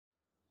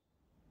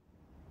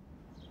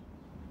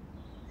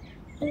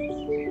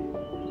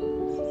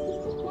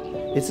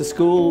It's a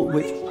school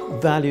which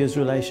values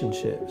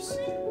relationships.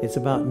 It's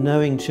about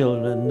knowing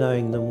children and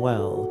knowing them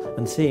well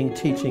and seeing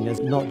teaching as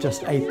not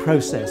just a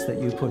process that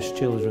you push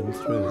children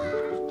through.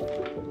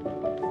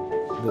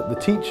 The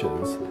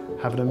teachers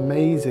have an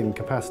amazing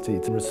capacity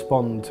to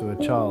respond to a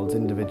child's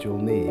individual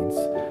needs.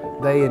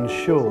 They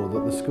ensure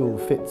that the school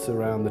fits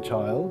around the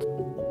child.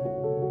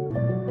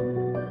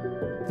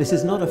 This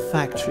is not a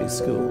factory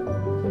school.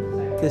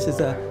 This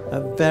is a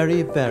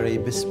very, very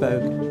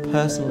bespoke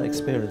personal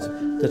experience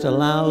that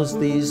allows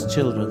these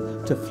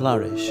children to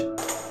flourish.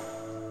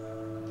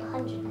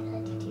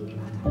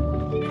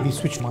 We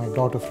switched my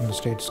daughter from the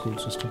state school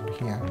system to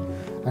here,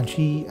 and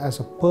she as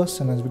a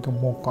person has become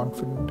more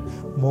confident,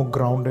 more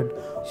grounded.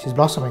 She's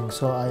blossoming,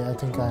 so I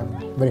think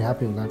I'm very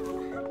happy with that.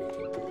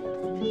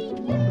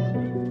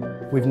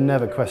 We've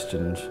never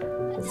questioned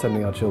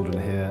sending our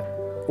children here.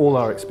 All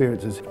our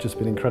experiences have just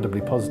been incredibly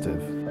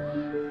positive.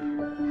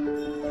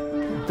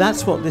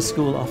 That's what this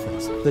school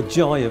offers, the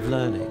joy of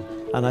learning.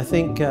 And I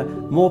think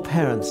more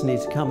parents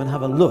need to come and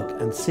have a look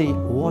and see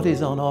what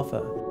is on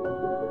offer.